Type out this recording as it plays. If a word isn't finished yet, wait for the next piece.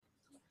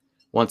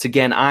Once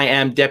again, I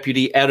am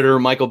Deputy Editor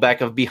Michael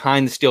Beck of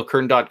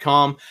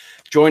BehindTheSteelCurtain.com,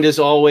 joined as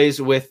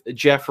always with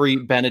Jeffrey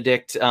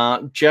Benedict.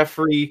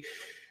 Jeffrey,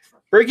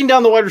 breaking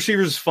down the wide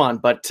receivers is fun,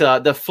 but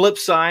the flip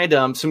side,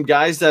 some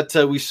guys that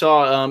we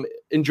saw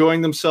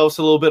enjoying themselves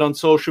a little bit on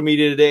social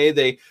media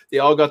today. They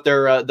all got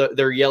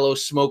their yellow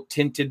smoke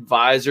tinted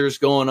visors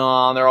going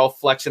on. They're all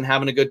flexing,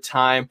 having a good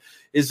time.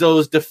 Is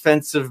those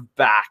defensive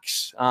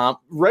backs.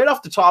 Right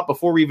off the top,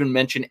 before we even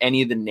mention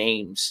any of the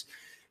names,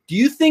 do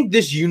you think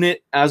this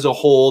unit as a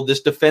whole,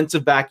 this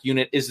defensive back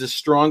unit, is the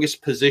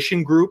strongest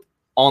position group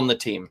on the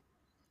team?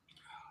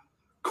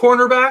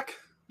 Cornerback?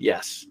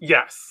 Yes.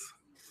 Yes.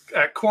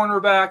 At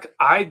cornerback,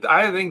 I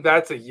think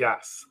that's a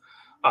yes.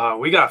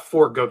 We got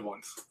 4 good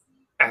ones.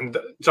 And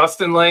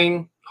Justin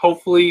Layne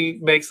hopefully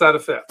makes that a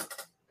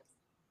 5th.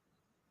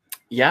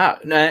 Yeah.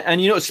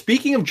 And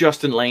speaking of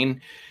Justin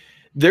Layne,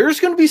 there's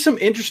going to be some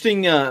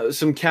interesting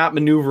some cap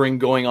maneuvering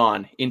going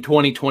on in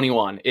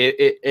 2021.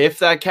 If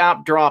that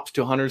cap drops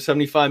to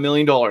 $175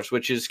 million,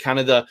 which is kind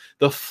of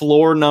the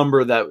floor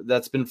number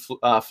that's been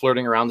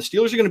flirting around, the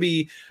Steelers are going to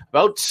be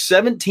about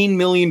 $17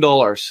 million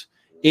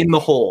in the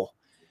hole.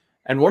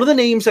 And one of the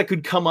names that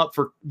could come up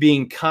for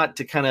being cut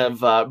to kind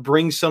of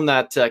bring some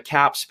of that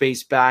cap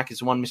space back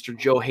is one Mr.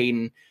 Joe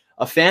Hayden,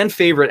 a fan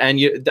favorite, and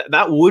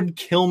that would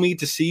kill me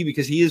to see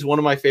because he is one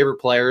of my favorite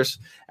players.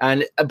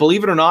 And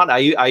believe it or not,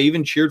 I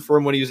even cheered for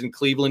him when he was in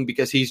Cleveland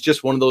because he's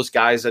just one of those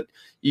guys that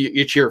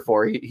you cheer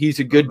for. He's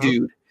a good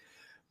dude.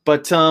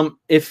 But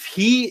if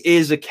he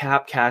is a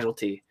cap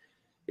casualty,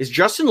 is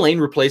Justin Layne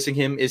replacing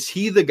him? Is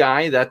he the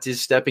guy that is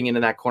stepping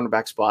into that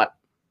cornerback spot?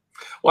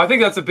 Well, I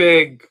think that's a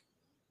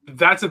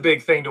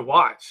big thing to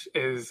watch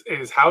is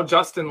how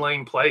Justin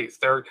Layne plays.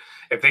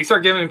 If they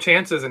start giving him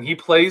chances and he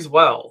plays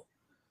well,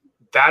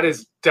 that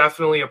is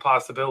definitely a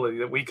possibility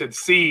that we could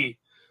see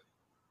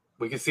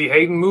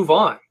Hayden move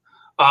on.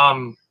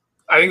 I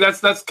think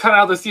that's kind of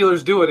how the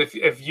Steelers do it.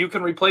 If you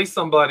can replace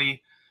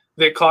somebody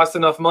that costs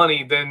enough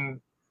money,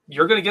 then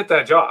you're going to get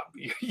that job.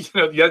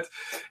 Yet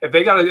if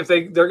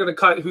they're going to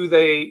cut who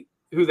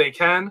they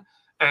can,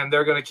 and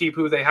they're going to keep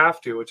who they have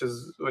to, which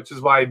is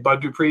why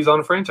Bud Dupree's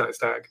on a franchise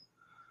tag.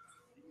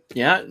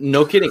 Yeah,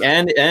 no kidding.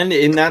 And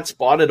in that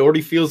spot, it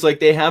already feels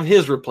like they have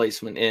his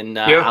replacement in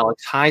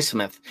Alex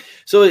Highsmith.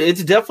 So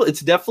it's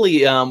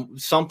definitely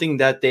something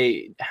that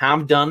they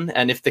have done.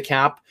 And if the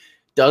cap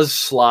does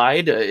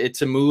slide,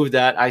 it's a move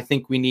that I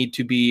think we need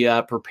to be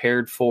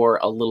prepared for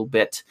a little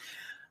bit.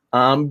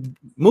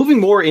 Moving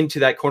more into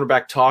that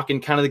cornerback talk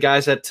and kind of the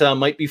guys that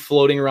might be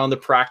floating around the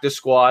practice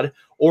squad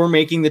or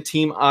making the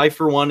team, I,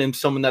 for one, am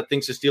someone that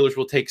thinks the Steelers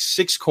will take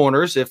 6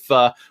 corners. If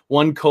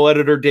one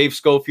co-editor, Dave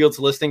Schofield's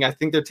listening, I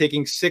think they're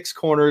taking 6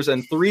 corners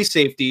and 3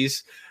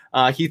 safeties.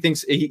 He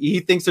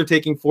thinks they're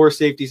taking 4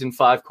 safeties and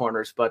 5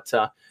 corners. But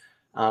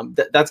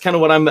that's kind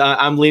of what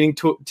I'm leaning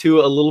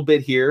to a little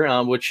bit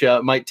here, which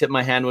might tip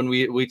my hand when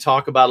we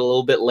talk about it a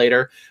little bit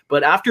later.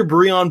 But after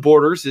Breon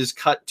Borders is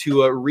cut to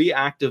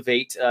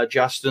reactivate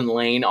Justin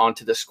Layne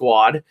onto the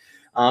squad,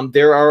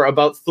 there are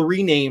about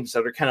 3 names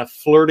that are kind of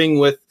flirting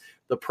with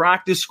the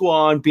practice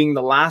squad, being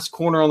the last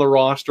corner on the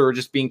roster, or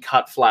just being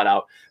cut flat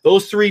out.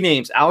 Those 3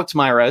 names: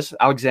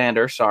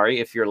 Alexander, sorry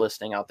if you're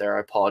listening out there,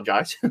 I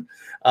apologize.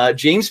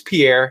 James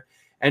Pierre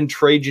and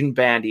Trajan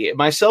Bandy.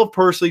 Myself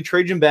personally,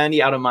 Trajan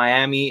Bandy out of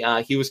Miami.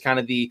 He was kind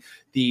of the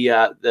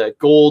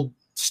gold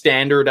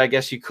standard, I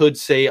guess you could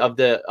say, of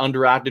the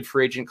undrafted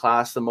free agent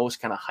class, the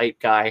most kind of hype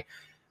guy.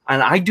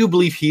 And I do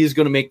believe he is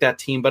going to make that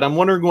team, but I'm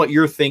wondering what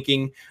you're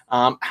thinking.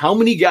 How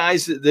many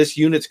guys this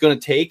unit's going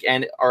to take,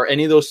 and are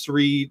any of those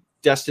 3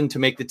 destined to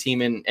make the team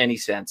in any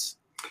sense?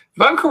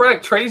 If I'm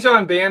correct,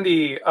 Trajan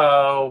Bandy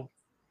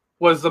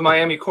was the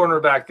Miami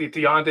cornerback, the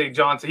Deontay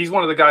Johnson. He's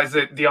one of the guys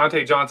that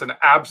Deontay Johnson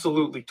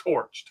absolutely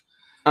torched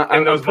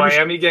in those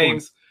Miami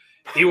games.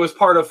 He was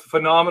part of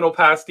phenomenal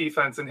pass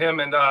defense, and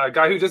him and a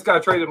guy who just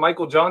got traded,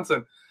 Michael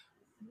Jackson.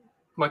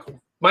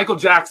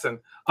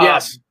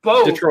 Yes,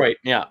 both Detroit.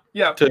 Yeah,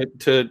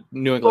 to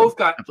New England. Both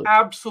got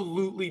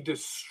absolutely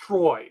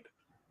destroyed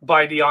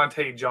by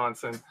Deontay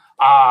Johnson.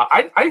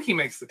 I think he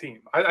makes the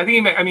team.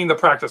 The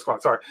practice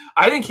squad. Sorry,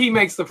 I think he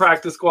makes the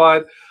practice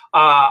squad.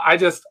 I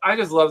just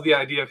love the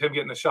idea of him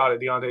getting a shot at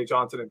Deontay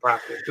Johnson in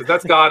practice, because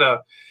that's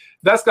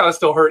gotta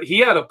still hurt. He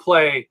had a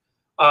play.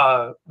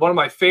 One of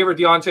my favorite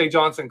Deontay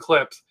Johnson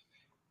clips.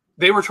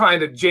 They were trying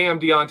to jam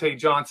Deontay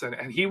Johnson,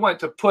 and he went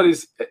to put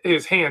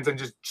his hands and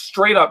just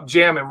straight up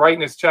jam him right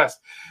in his chest.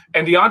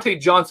 And Deontay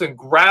Johnson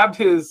grabbed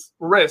his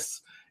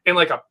wrists in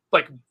like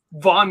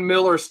Von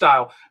Miller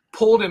style,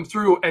 pulled him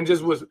through, and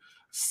just was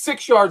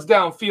 6 yards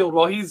downfield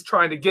while he's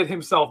trying to get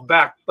himself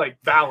back, like,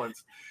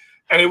 balanced.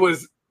 And it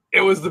was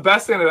the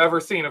best thing I've ever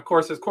seen. Of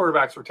course, his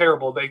quarterbacks were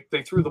terrible.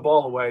 They threw the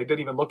ball away,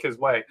 didn't even look his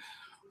way.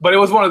 But it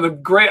was one of the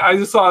great. I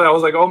just saw that. I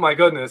was like, oh my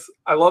goodness,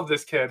 I love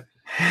this kid.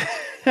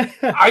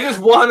 I just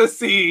want to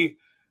see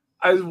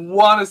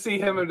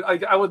him. And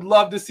I would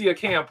love to see a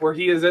camp where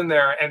he is in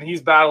there and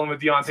he's battling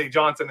with Deontay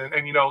Johnson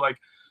and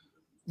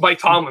Mike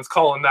Tomlin's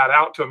calling that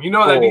out to him.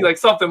 That'd be like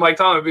something Mike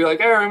Tomlin would be like,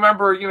 hey,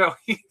 remember, remember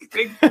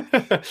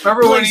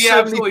when he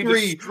absolutely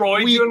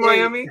destroyed you in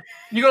Miami?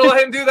 You going to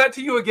let him do that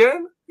to you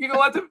again? You going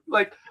to let them,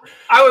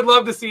 I would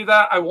love to see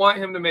that. I want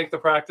him to make the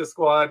practice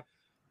squad,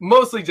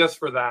 mostly just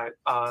for that.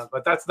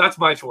 But that's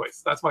my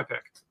choice. That's my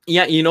pick.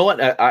 Yeah, you know what?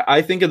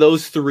 I think of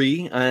those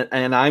three,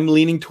 and I'm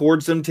leaning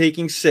towards them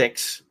taking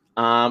 6.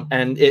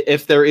 And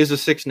if there is a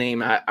 6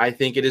 name, I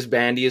think it is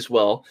Bandy as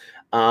well.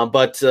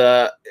 But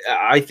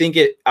I think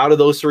out of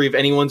those 3, if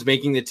anyone's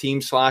making the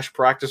team /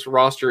 practice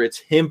roster, it's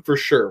him for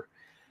sure.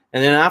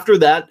 And then after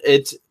that,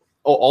 it's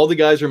all the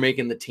guys are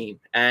making the team.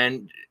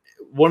 And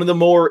one of the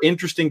more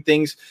interesting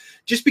things,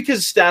 just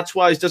because stats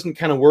wise doesn't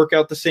kind of work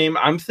out the same,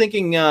 I'm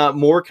thinking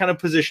more kind of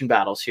position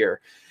battles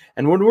here.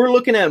 And when we're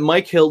looking at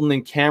Mike Hilton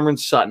and Cameron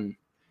Sutton,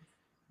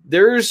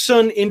 there's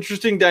some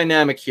interesting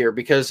dynamic here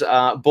because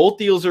both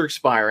deals are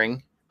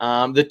expiring.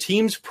 The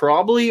team's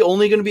probably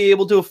only going to be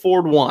able to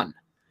afford one.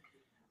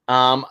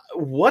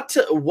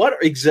 What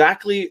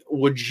exactly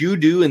would you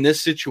do in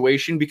this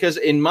situation? Because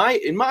in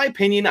my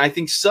opinion, I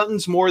think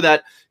Sutton's more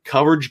that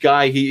coverage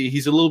guy.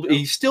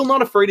 He's still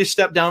not afraid to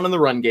step down in the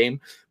run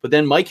game. But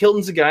then Mike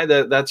Hilton's a guy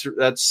that's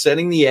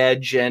setting the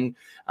edge, and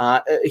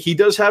he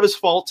does have his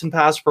faults in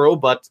pass pro,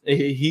 but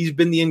he's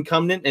been the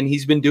incumbent and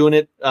he's been doing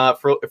it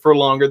for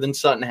longer than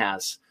Sutton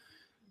has.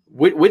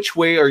 Which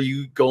way are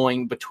you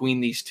going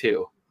between these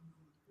two?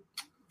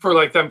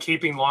 For them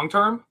keeping long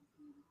term?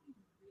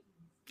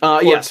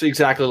 Yes,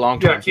 exactly. Long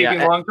term. Yeah,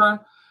 keeping long term.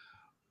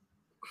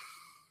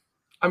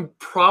 I'm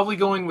probably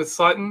going with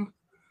Sutton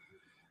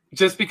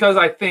just because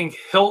I think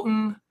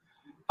Hilton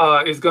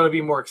is going to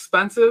be more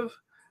expensive.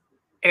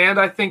 And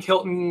I think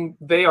Hilton,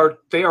 they are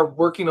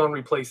working on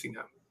replacing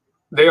him.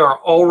 They are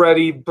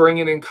already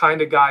bringing in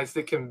kind of guys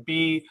that can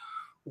be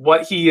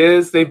what he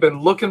is. They've been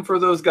looking for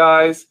those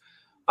guys.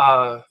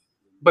 But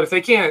if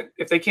they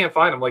can't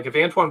find them, if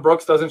Antoine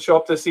Brooks doesn't show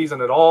up this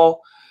season at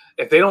all,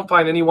 if they don't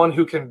find anyone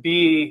who can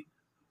be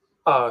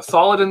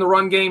solid in the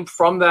run game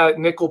from that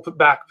nickel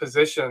back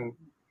position,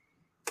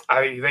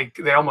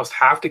 they almost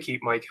have to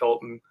keep Mike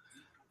Hilton.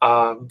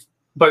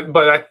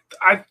 But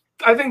I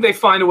think they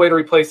find a way to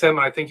replace him,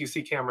 and I think you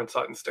see Cameron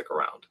Sutton stick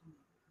around.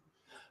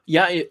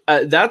 Yeah,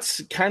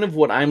 that's kind of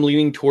what I'm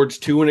leaning towards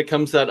too when it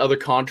comes to that other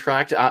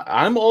contract.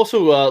 I'm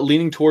also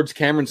leaning towards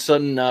Cameron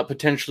Sutton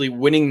potentially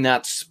winning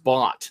that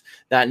spot,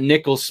 that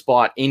nickel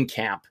spot in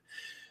camp.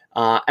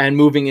 And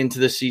moving into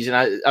the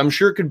season, I'm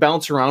sure it could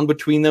bounce around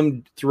between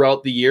them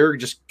throughout the year,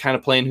 just kind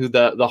of playing who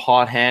the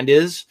hot hand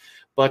is.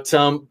 But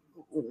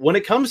when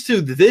it comes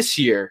to this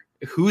year,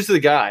 who's the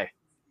guy?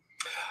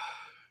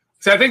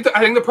 See, I think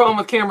the problem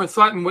with Cameron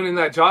Sutton winning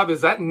that job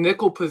is that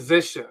nickel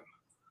position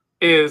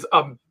is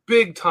a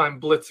big-time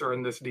blitzer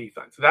in this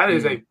defense. That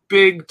is a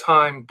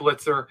big-time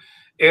blitzer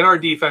in our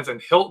defense,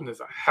 and Hilton is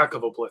a heck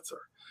of a blitzer.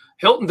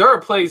 There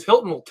are plays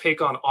Hilton will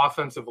take on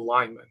offensive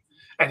linemen.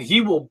 And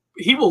he will.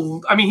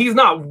 I mean, he's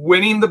not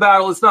winning the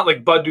battle. It's not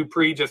like Bud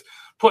Dupree just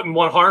putting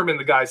one arm in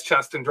the guy's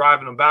chest and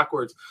driving him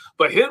backwards.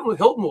 But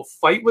Hilton will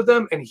fight with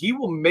them, and he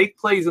will make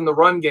plays in the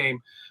run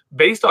game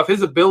based off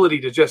his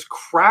ability to just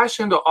crash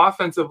into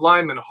offensive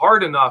linemen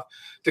hard enough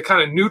to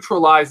kind of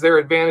neutralize their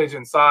advantage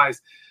in size.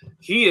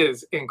 He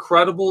is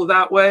incredible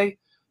that way.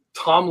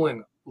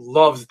 Tomlin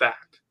loves that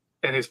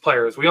in his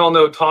players. We all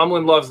know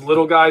Tomlin loves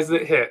little guys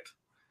that hit,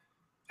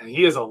 and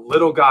he is a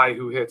little guy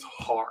who hits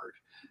hard.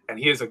 And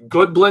he is a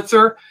good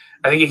blitzer.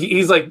 I think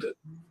he's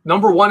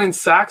number 1 in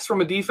sacks from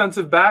a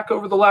defensive back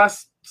over the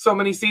last so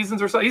many seasons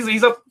or so. He's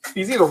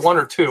either 1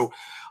 or 2.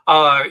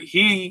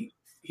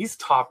 He's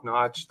top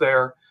notch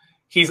there.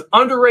 He's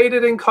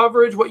underrated in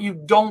coverage. What you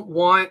don't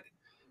want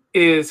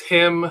is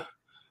him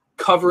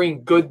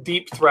covering good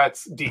deep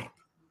threats deep.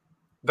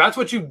 That's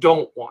what you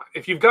don't want.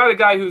 If you've got a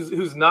guy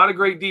who's not a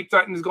great deep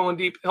threat and is going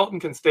deep, Hilton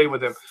can stay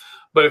with him.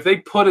 But if they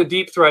put a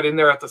deep threat in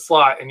there at the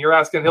slot and you're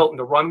asking Hilton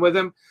to run with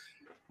him,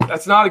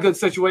 that's not a good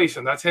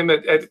situation. That's him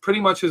at pretty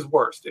much his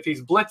worst. If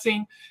he's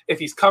blitzing, if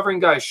he's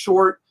covering guys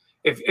short,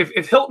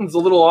 if Hilton's a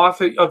little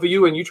off of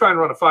you and you try and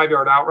run a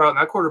 5-yard out route and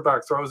that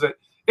quarterback throws it,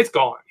 it's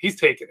gone.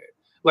 He's taking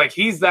it.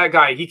 He's that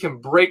guy. He can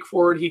break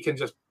forward. He can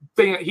just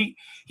he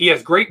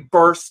has great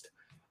burst,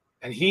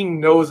 and he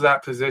knows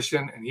that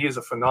position, and he is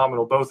a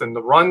phenomenal both in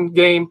the run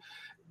game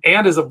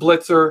and as a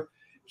blitzer.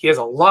 He has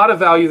a lot of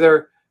value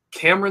there.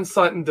 Cameron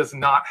Sutton does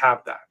not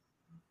have that.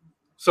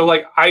 So,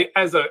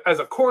 as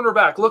a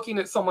cornerback looking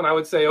at someone, I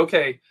would say,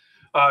 okay,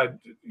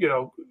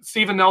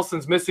 Steven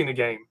Nelson's missing a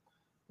game.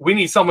 We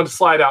need someone to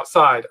slide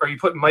outside. Are you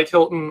putting Mike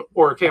Hilton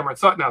or Cameron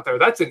Sutton out there?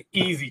 That's an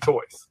easy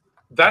choice.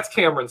 That's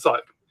Cameron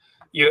Sutton.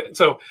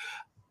 So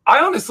I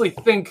honestly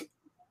think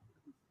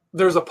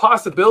there's a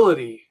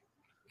possibility,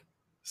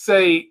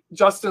 say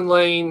Justin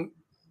Lane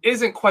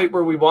isn't quite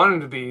where we want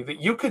him to be, that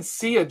you could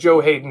see a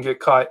Joe Hayden get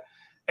cut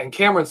and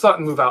Cameron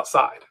Sutton move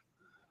outside.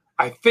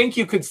 I think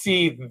you could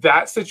see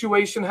that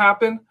situation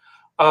happen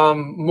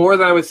more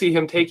than I would see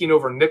him taking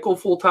over nickel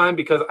full time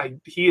because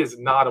he is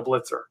not a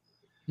blitzer.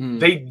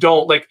 They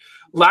don't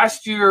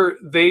last year.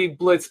 They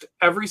blitzed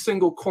every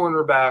single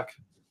cornerback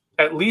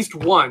at least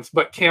once,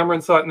 but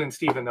Cameron Sutton and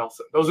Steven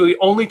Nelson. Those are the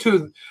only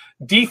two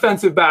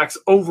defensive backs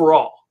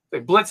overall.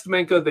 They blitzed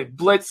Minkah, they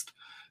blitzed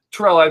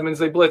Terrell Edmonds,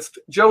 they blitzed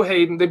Joe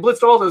Hayden, they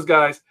blitzed all those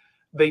guys.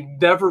 They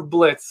never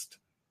blitzed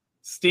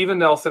Steven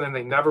Nelson, and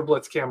they never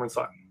blitzed Cameron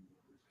Sutton.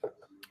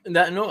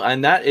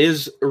 And that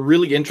is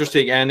really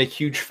interesting and a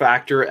huge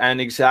factor, and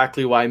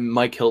exactly why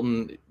Mike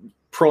Hilton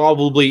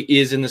probably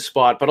is in the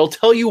spot. But I'll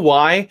tell you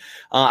why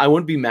I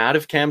wouldn't be mad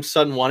if Cam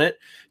Sutton won it,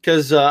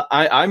 because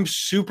I'm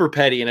super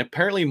petty, and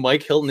apparently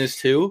Mike Hilton is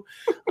too.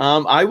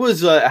 I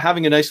was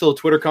having a nice little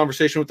Twitter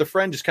conversation with a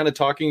friend, just kind of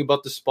talking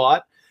about the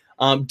spot.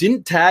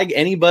 Didn't tag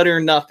anybody or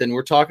nothing.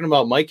 We're talking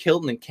about Mike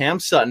Hilton and Cam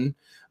Sutton.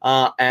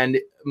 And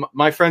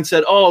my friend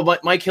said, "Oh,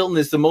 Mike Hilton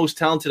is the most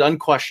talented,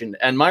 unquestioned."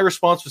 And my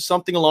response was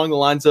something along the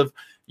lines of,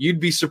 "You'd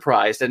be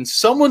surprised." And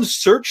someone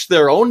searched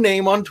their own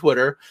name on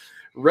Twitter,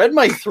 read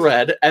my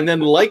thread, and then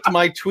liked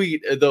my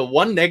tweet, the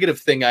one negative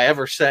thing I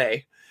ever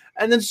say,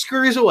 and then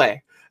scurries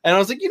away. And I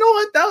was like, you know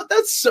what?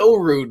 That's so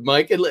rude,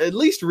 Mike. At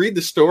least read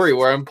the story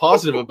where I'm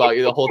positive about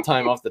you the whole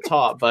time off the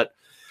top. But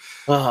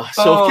if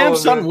Cam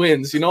Sutton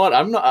wins, you know what?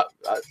 I'm not.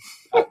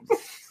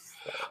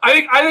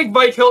 I think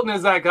Mike Hilton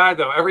is that guy,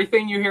 though.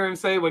 Everything you hear him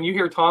say, when you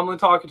hear Tomlin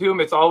talking to him,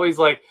 it's always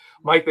like,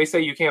 Mike, they say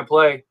you can't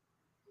play.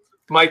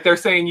 Mike, they're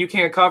saying you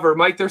can't cover.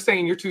 Mike, they're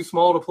saying you're too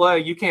small to play.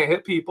 You can't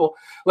hit people.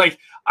 Like,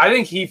 I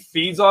think he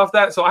feeds off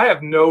that. So I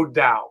have no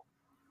doubt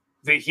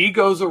that he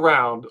goes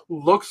around,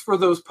 looks for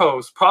those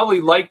posts,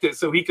 probably liked it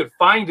so he could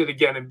find it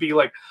again and be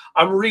like,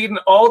 I'm reading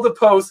all the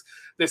posts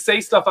that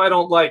say stuff I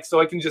don't like so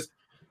I can just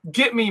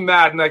get me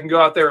mad and I can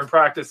go out there and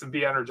practice and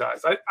be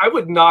energized. I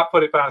would not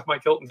put it past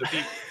Mike Hilton to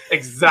be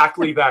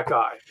exactly that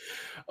guy.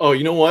 Oh,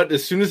 you know what?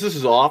 As soon as this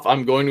is off,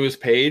 I'm going to his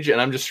page and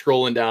I'm just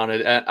scrolling down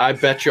it. And I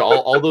bet you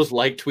all those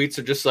like tweets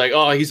are just like,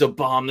 "Oh, he's a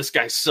bum. This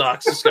guy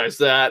sucks. This guy's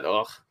that."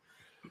 Oh,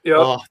 yep.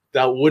 Oh,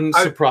 that wouldn't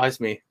surprise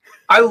me.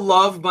 I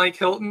love Mike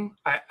Hilton.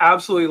 I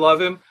absolutely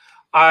love him.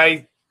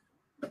 It's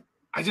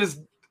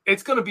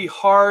going to be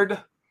hard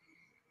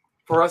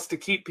for us to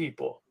keep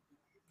people.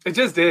 It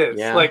just is.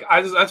 Yeah.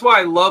 That's why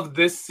I love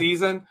this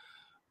season,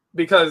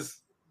 because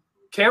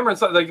Cameron,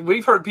 like,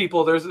 we've heard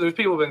people, there's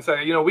people have been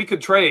saying, you know, we could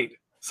trade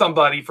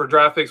somebody for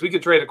draft picks. We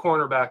could trade a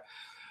cornerback.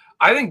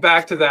 I think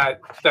back to that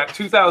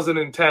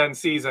 2010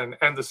 season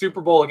and the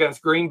Super Bowl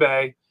against Green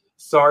Bay.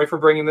 Sorry for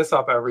bringing this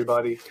up,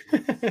 everybody.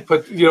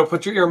 Put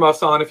your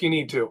earmuffs on if you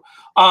need to.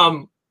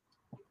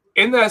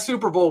 In that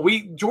Super Bowl,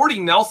 Jordy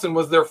Nelson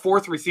was their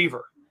fourth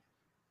receiver.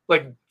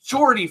 Like,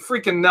 Jordy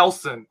freaking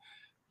Nelson,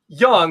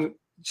 young,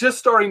 just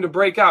starting to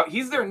break out.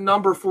 He's their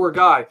number 4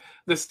 guy.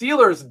 The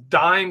Steelers'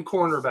 dime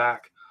cornerback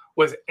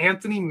was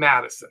Anthony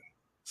Madison,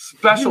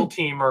 special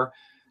teamer,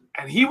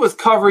 and he was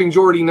covering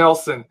Jordy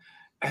Nelson,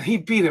 and he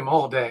beat him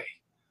all day.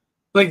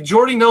 Like,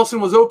 Jordy Nelson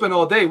was open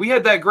all day. We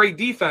had that great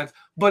defense,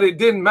 but it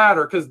didn't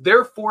matter because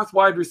their 4th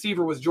wide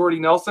receiver was Jordy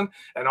Nelson,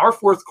 and our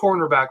 4th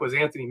cornerback was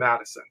Anthony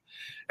Madison.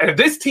 And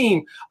this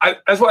team,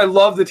 that's why I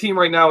love the team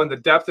right now and the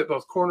depth at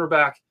both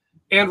cornerback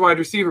and wide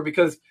receiver,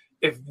 because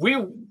if we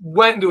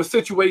went into a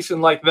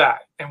situation like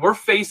that and we're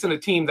facing a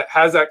team that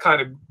has that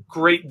kind of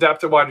great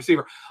depth at wide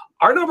receiver,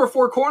 our number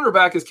 4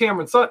 cornerback is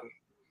Cameron Sutton.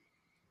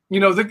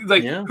 You know,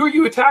 who are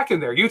you attacking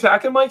there? You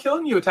attacking Mike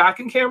Hilton? You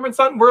attacking Cameron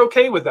Sutton? We're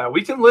okay with that.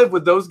 We can live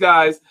with those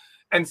guys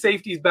and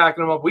safeties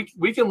backing them up.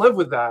 We can live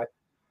with that.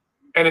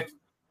 And if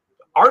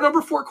our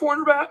number 4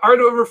 cornerback, our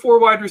number 4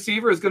 wide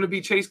receiver is going to be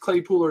Chase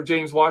Claypool or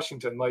James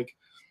Washington, like,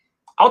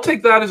 I'll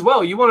take that as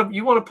well. You want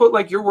to put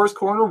like your worst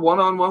corner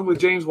one-on-one with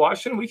James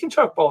Washington? We can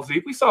chuck balls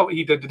deep. We saw what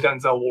he did to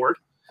Denzel Ward.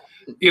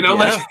 You know,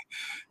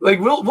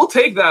 like we'll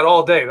take that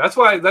all day. That's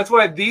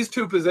why these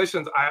two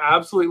positions, I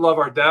absolutely love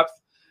our depth,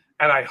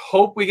 and I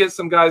hope we get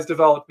some guys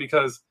developed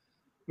because,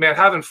 man,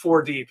 having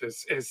 4 deep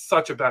is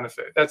such a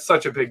benefit. That's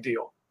such a big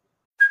deal.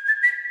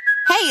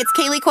 Hey, it's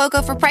Kaylee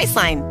Cuoco for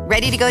Priceline.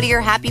 Ready to go to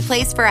your happy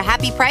place for a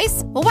happy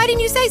price? Well, why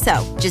didn't you say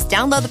so? Just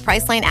download the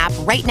Priceline app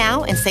right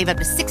now and save up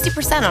to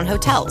 60% on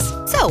hotels.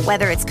 So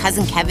whether it's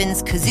Cousin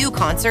Kevin's Kazoo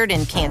Concert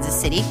in Kansas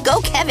City,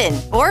 go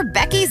Kevin, or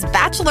Becky's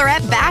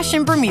Bachelorette Bash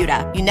in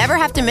Bermuda, you never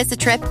have to miss a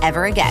trip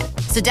ever again.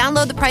 So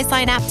download the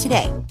Priceline app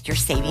today. Your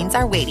savings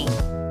are waiting.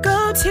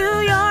 Go to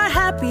your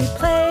happy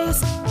place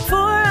for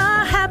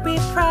a happy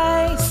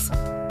price.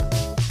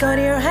 Go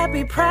to your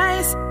happy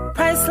price,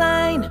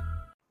 Priceline.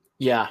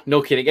 Yeah,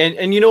 no kidding.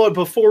 And you know what?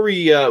 Before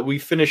we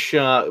finish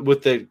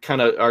with the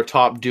kind of our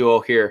top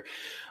duo here,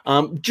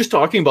 just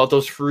talking about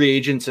those free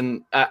agents,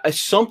 and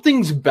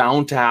something's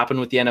bound to happen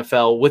with the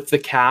NFL with the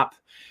cap,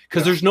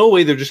 because there's no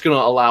way they're just going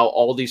to allow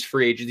all these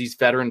free agents, these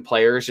veteran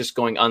players, just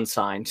going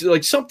unsigned. So,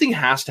 like, something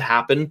has to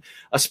happen,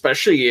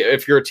 especially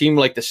if you're a team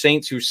like the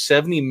Saints, who's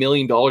 $70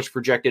 million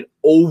projected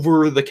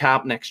over the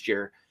cap next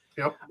year.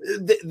 Yep,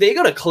 they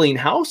got to clean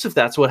house if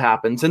that's what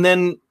happens, and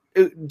then.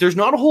 There's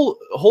not a whole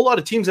lot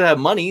of teams that have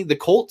money. The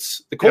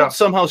Colts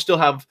somehow still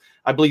have,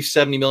 I believe,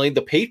 70 million.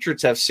 The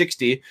Patriots have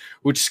 60,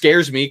 which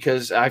scares me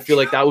because I feel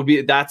like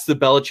that's the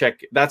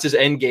Belichick. That's his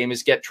end game,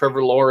 is get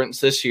Trevor Lawrence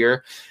this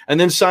year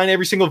and then sign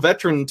every single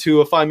veteran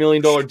to a $5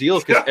 million deal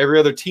because every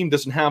other team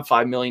doesn't have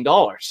 $5 million.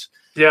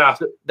 Yeah.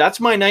 So that's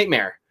my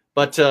nightmare.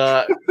 But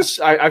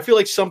I feel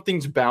like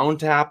something's bound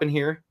to happen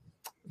here.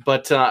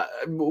 But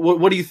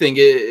what do you think?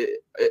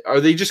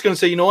 Are they just going to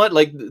say, you know what,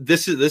 like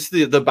this is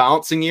the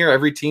balancing year?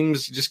 Every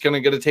team's just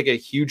going to take a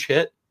huge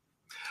hit.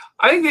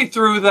 I think they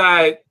threw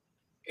that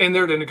in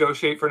there to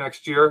negotiate for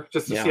next year,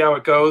 just to see how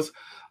it goes,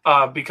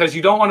 because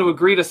you don't want to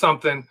agree to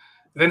something,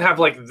 then have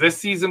like this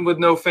season with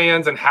no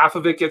fans and half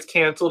of it gets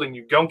canceled and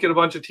you don't get a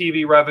bunch of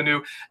TV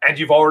revenue and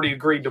you've already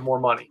agreed to more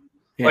money.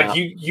 Yeah. Like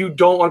you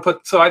don't want to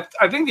put. So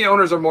I think the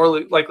owners are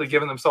more likely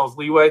giving themselves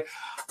leeway.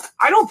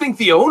 I don't think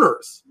the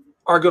owners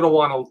are going to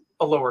want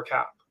a lower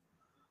cap.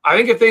 I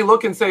think if they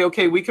look and say,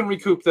 okay, we can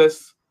recoup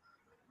this,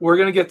 we're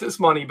going to get this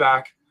money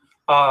back,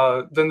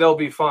 then they'll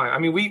be fine. I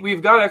mean,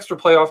 we've got extra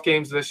playoff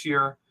games this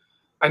year.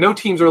 I know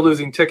teams are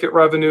losing ticket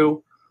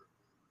revenue,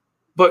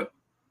 but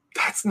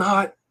that's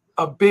not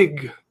a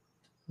big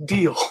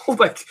deal.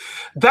 Like,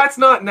 that's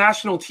not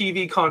national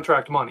TV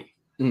contract money.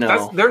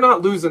 No, they're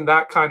not losing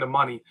that kind of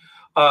money.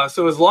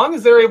 So as long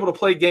as they're able to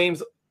play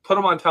games, put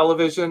them on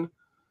television,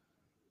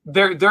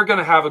 they're going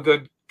to have a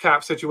good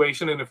cap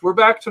situation. And if we're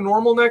back to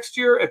normal next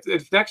year,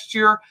 if next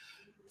year,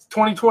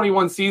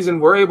 2021 season,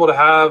 we're able to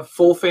have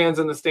full fans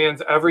in the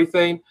stands,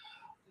 everything,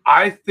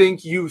 I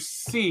think you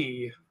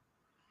see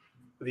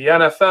the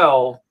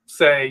NFL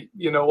say,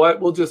 you know what,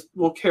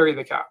 we'll carry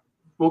the cap.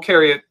 We'll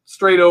carry it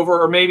straight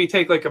over, or maybe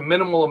take like a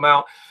minimal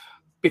amount,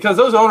 because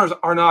those owners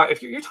are not,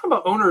 if you're talking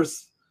about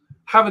owners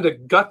having to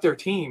gut their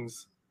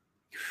teams,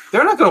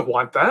 they're not going to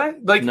want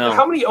that. Like,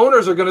 How many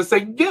owners are going to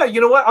say, yeah,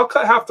 you know what, I'll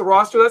cut half the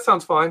roster. That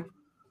sounds fine.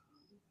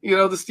 You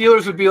know, the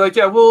Steelers would be like,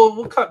 yeah,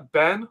 we'll cut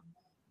Ben.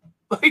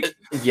 Like,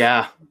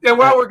 yeah.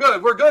 Well, we're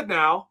good. We're good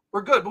now.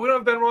 We're good, but we don't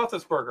have Ben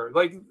Roethlisberger.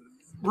 Like,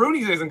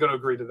 Rooney isn't going to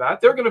agree to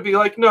that. They're going to be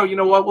like, no, you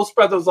know what? We'll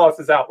spread those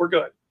losses out. We're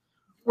good.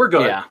 We're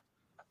good. Yeah.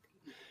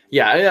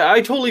 Yeah,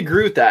 I totally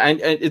agree with that. And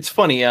it's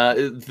funny,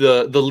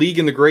 the league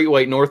in the Great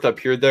White North up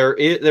here, there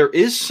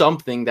is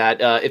something that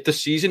if the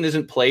season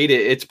isn't played,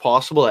 it's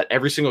possible that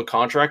every single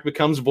contract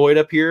becomes void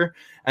up here.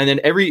 And then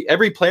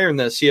every player in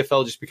the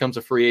CFL just becomes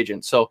a free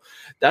agent. So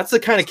that's the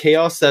kind of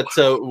chaos that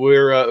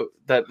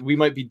that we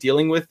might be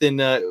dealing with in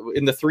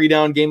the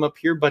 3-down game up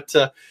here. But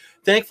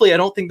thankfully, I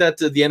don't think that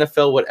the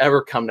NFL would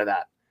ever come to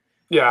that.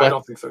 Yeah, but I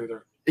don't think so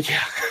either.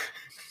 Yeah.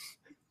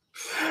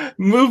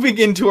 Moving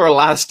into our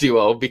last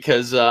duo,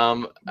 because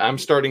I'm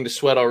starting to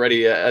sweat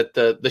already at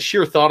the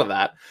sheer thought of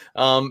that,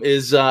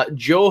 is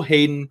Joe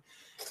Haden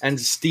and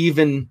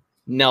Steven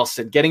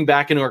Nelson. Getting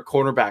back into our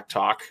cornerback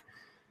talk,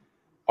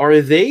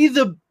 are they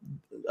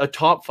a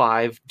top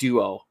 5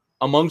 duo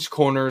amongst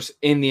corners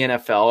in the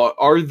NFL?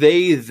 Are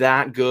they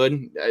that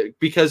good?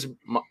 Because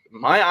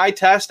my eye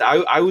test,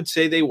 I would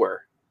say they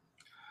were.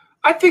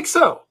 I think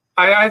so.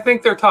 I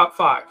think they're top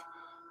 5.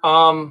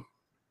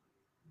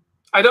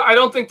 I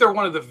don't think they're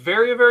one of the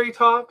very, very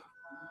top.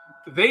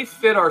 They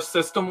fit our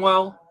system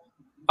well.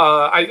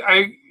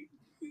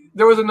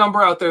 There was a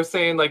number out there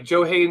saying like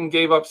Joe Haden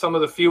gave up some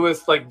of the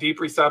fewest like deep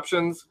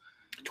receptions.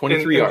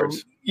 23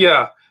 yards.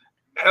 Yeah.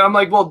 And I'm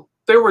like, well,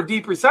 there were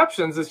deep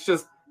receptions. It's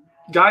just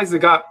guys that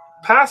got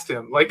past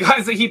him, like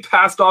guys that he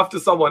passed off to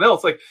someone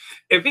else. Like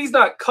if he's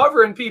not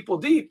covering people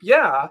deep,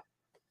 yeah,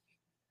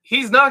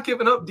 he's not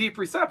giving up deep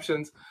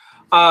receptions.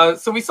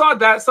 So we saw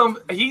that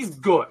he's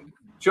good.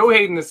 Joe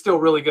Haden is still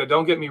really good.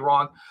 Don't get me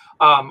wrong.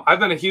 I've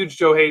been a huge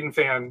Joe Haden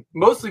fan,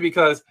 mostly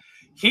because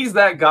he's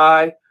that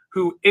guy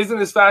who isn't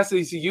as fast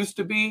as he used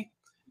to be,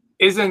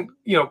 isn't,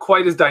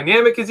 quite as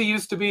dynamic as he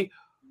used to be,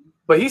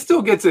 but he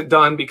still gets it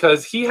done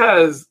because he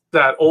has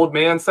that old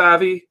man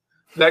savvy,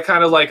 that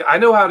kind of like, I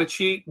know how to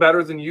cheat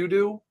better than you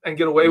do and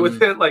get away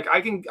with it. Like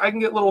I can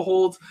get little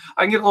holds.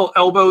 I can get little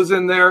elbows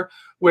in there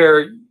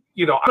where,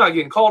 I'm not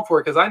getting called for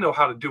it because I know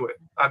how to do it.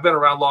 I've been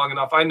around long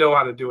enough. I know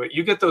how to do it.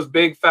 You get those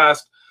big,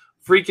 fast,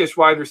 freakish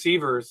wide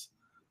receivers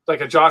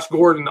like a Josh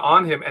Gordon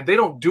on him, and they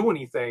don't do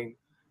anything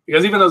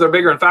because even though they're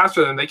bigger and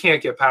faster than him, they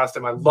can't get past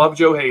him. I love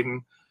Joe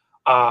Haden.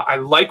 I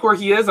like where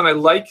he is, and I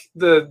like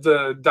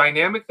the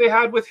dynamic they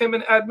had with him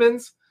and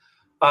Edmonds.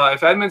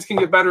 If Edmonds can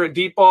get better at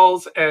deep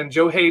balls and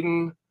Joe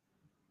Haden,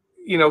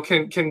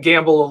 can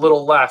gamble a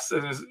little less,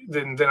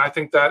 then I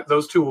think that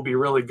those two will be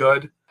really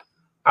good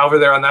over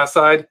there on that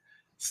side.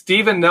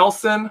 Steven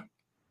Nelson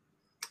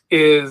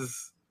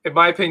is, in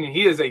my opinion,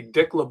 he is a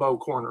Dick LeBeau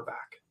cornerback.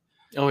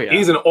 Oh, yeah.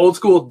 He's an old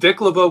school Dick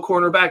LeBeau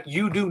cornerback.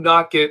 You do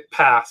not get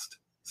past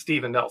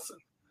Steven Nelson.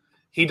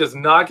 He does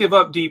not give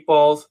up deep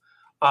balls.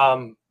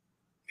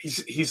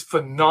 He's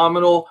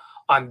phenomenal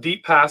on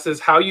deep passes.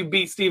 How you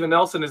beat Steven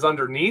Nelson is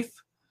underneath,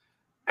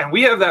 and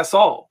we have that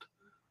solved.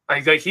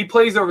 Like he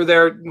plays over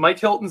there. Mike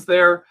Hilton's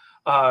there.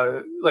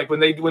 Like when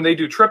they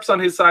do trips on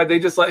his side, they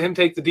just let him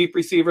take the deep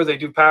receiver. They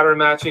do pattern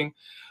matching.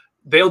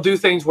 They'll do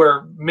things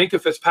where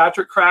Minkah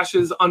Fitzpatrick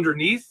crashes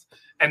underneath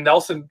and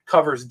Nelson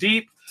covers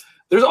deep.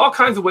 There's all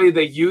kinds of ways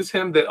they use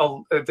him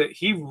that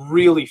he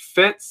really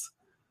fits.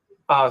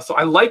 So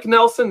I like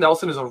Nelson.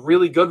 Nelson is a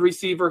really good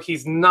receiver.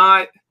 He's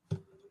not,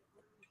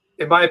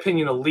 in my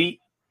opinion, elite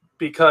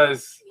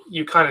because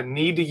you kind of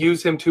need to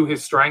use him to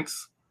his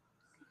strengths.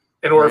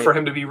 in order for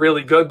him to be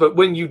really good. But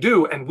when you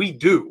do, and we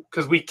do,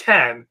 because we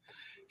can,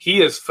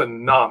 he is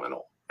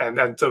phenomenal.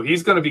 And so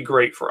he's going to be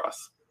great for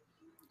us.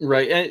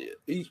 Right. And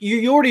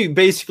you already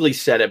basically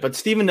said it, but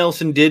Steven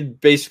Nelson did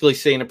basically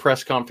say in a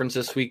press conference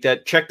this week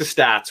that check the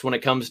stats when it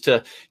comes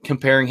to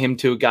comparing him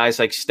to guys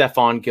like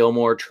Stephon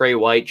Gilmore, Trey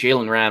White,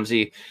 Jalen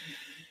Ramsey.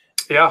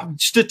 Yeah.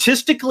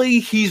 Statistically,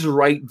 he's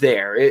right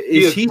there.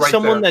 Is he right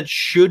someone there. that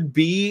should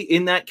be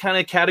in that kind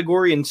of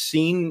category and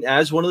seen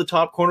as one of the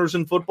top corners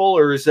in football,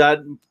 or is that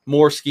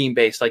more scheme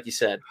based, like you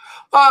said?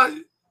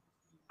 I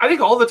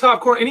think all the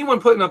top corner, anyone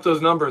putting up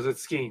those numbers,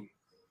 it's scheme.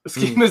 The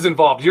scheme is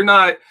involved. You're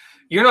not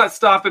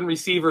stopping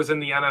receivers in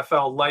the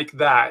NFL like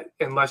that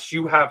unless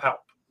you have help.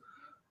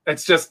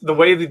 It's just the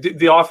way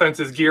the offense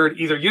is geared.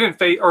 Either you didn't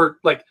face, or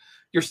like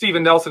you're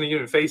Steven Nelson and you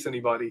didn't face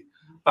anybody.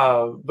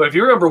 But if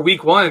you remember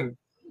week 1,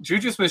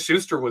 Juju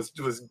Smith-Schuster was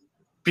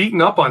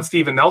beating up on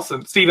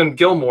Steven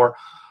Gilmore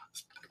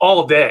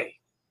all day.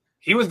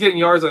 He was getting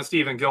yards on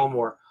Steven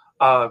Gilmore.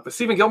 But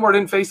Steven Gilmore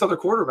didn't face other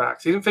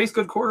quarterbacks. He didn't face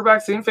good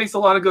quarterbacks. He didn't face a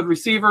lot of good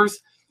receivers.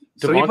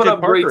 So he put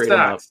up great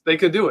stats. They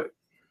could do it.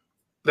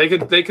 They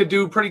could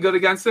do pretty good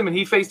against him, and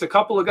he faced a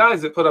couple of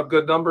guys that put up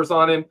good numbers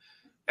on him,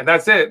 and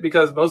that's it,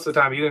 because most of the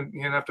time he didn't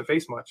have to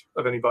face much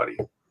of anybody.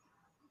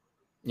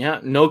 Yeah,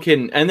 no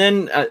kidding. And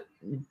then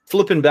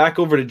flipping back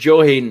over to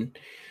Joe Haden,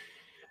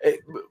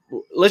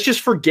 let's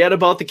just forget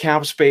about the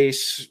cap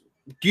space.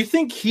 Do you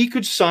think he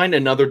could sign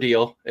another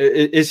deal?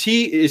 Is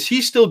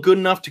he still good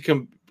enough to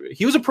come?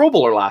 He was a Pro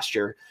Bowler last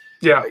year.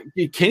 Yeah.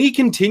 Can he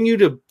continue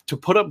to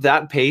put up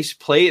that pace,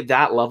 play at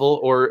that level,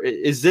 or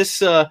is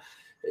this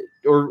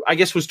or I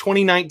guess was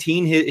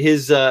 2019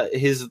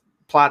 his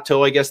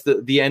plateau, I guess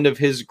the end of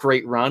his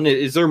great run?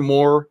 Is there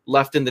more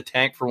left in the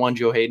tank for one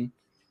Joe Haden?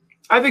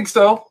 I think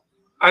so.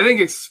 I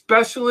think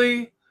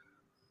especially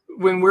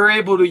when we're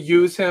able to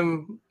use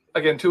him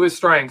again to his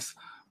strengths,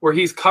 where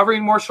he's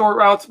covering more short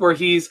routes, when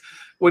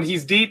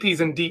he's deep,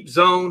 he's in deep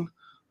zone.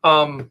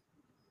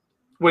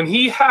 When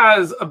he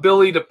has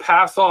ability to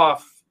pass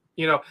off,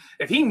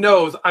 if he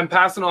knows I'm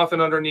passing off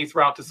an underneath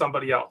route to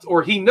somebody else,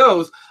 or he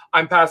knows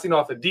I'm passing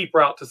off a deep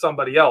route to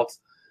somebody else,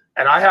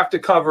 and I have to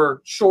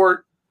cover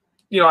short,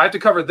 I have to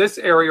cover this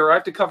area, or I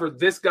have to cover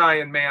this guy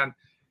in man,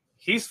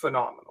 he's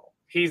phenomenal.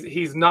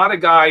 He's not a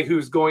guy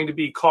who's going to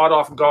be caught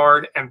off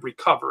guard and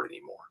recover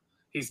anymore.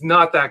 He's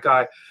not that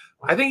guy.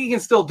 I think he can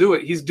still do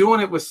it. He's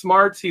doing it with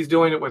smarts. He's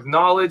doing it with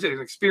knowledge and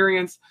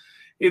experience.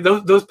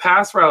 Those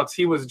pass routes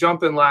he was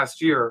jumping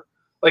last year,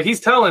 like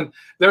he's telling,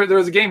 there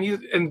was a game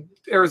in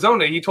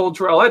Arizona, he told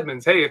Terrell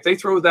Edmonds, hey, if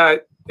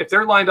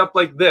they're lined up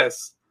like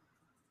this,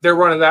 they're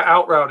running that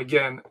out route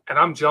again, and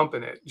I'm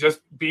jumping it.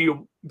 Just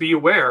be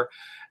aware.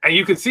 And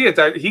you could see it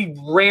that he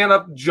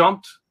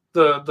jumped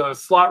the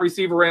slot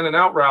receiver, ran an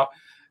out route,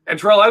 and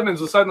Terrell Edmonds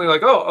was suddenly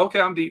like, oh,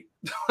 okay, I'm deep.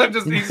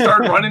 He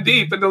started running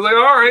deep, and they're like,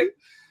 all right.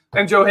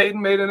 And Joe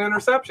Haden made an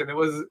interception.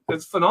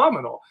 It's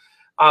phenomenal.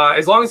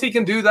 As long as he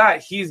can do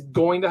that, he's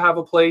going to have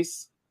a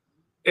place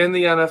in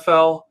the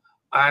NFL.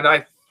 And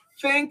I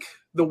think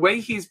the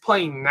way he's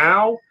playing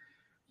now,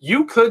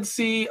 you could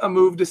see a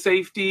move to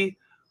safety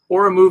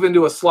or a move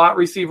into a slot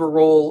receiver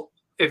role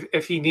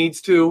if he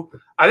needs to.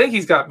 I think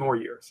he's got more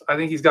years. I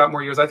think he's got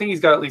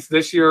at least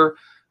this year,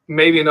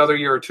 maybe another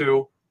year or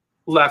two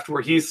left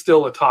where he's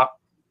still a top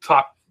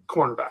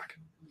cornerback.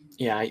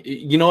 Yeah,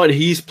 you know what?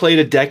 He's played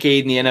a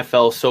decade in the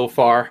NFL so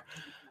far.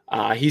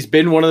 He's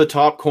been one of the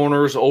top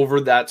corners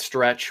over that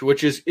stretch,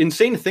 which is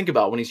insane to think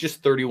about when he's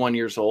just 31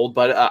 years old.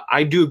 But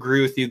I do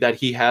agree with you that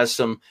he has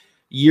some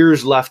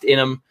years left in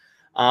him.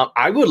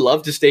 I would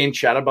love to stay and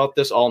chat about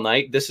this all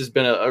night. This has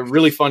been a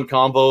really fun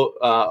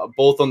convo,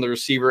 both on the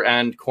receiver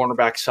and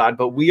cornerback side.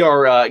 But we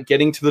are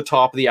getting to the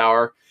top of the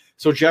hour.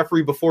 So,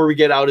 Jeffrey, before we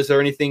get out, is there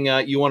anything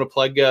you want to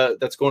plug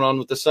that's going on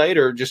with the site,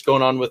 or just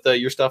going on with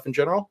your stuff in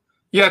general?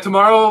 Yeah,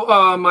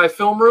 tomorrow, my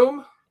film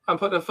room. I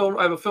have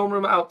a film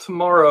room out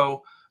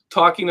tomorrow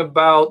talking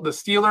about the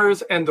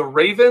Steelers and the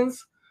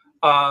Ravens,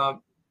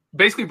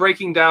 basically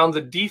breaking down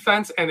the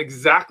defense and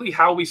exactly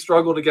how we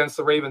struggled against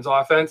the Ravens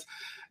offense.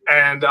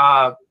 And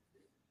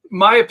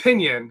my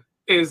opinion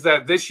is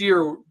that this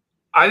year,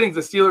 I think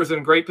the Steelers are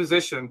in great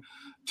position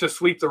to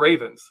sweep the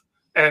Ravens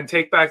and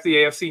take back the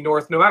AFC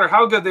North, no matter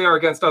how good they are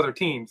against other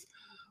teams.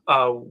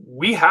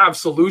 We have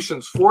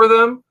solutions for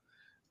them.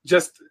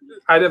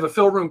 I'd have a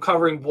film room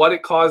covering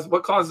what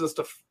caused us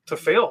to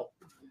fail.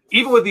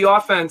 Even with the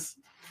offense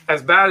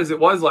as bad as it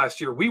was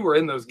last year, we were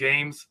in those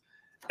games,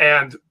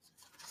 and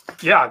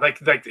yeah, like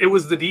it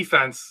was the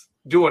defense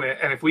doing it.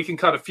 And if we can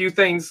cut a few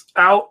things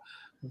out,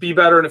 be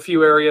better in a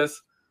few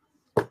areas,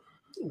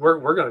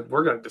 we're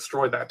gonna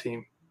destroy that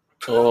team.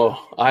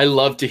 Oh, I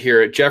love to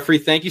hear it, Jeffrey.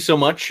 Thank you so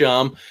much.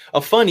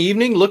 A fun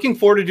evening. Looking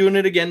forward to doing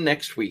it again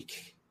next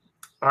week.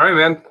 All right,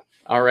 man.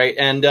 All right,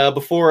 and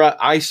before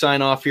I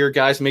sign off here,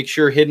 guys, make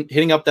sure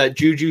hitting up that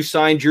Juju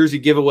signed jersey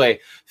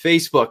giveaway.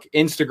 Facebook,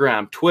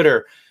 Instagram,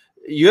 Twitter.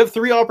 You have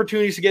 3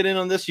 opportunities to get in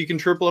on this. You can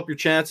triple up your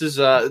chances.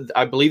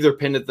 I believe they're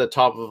pinned at the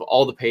top of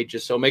all the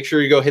pages, so make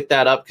sure you go hit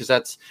that up because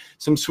that's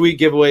some sweet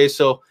giveaways.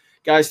 So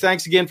Guys,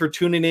 thanks again for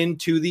tuning in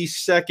to the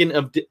second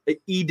of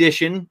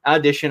edition. I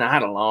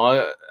don't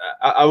know.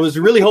 I was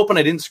really hoping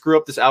I didn't screw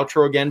up this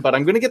outro again, but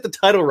I'm going to get the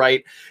title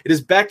right. It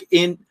is Beck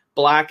in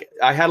Black.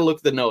 I had to look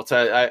at the notes.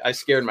 I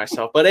scared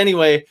myself. But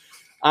anyway,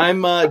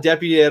 I'm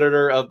deputy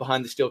editor of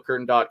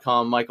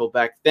BehindTheSteelCurtain.com, Michael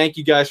Beck. Thank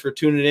you guys for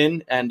tuning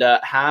in, and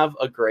have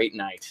a great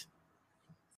night.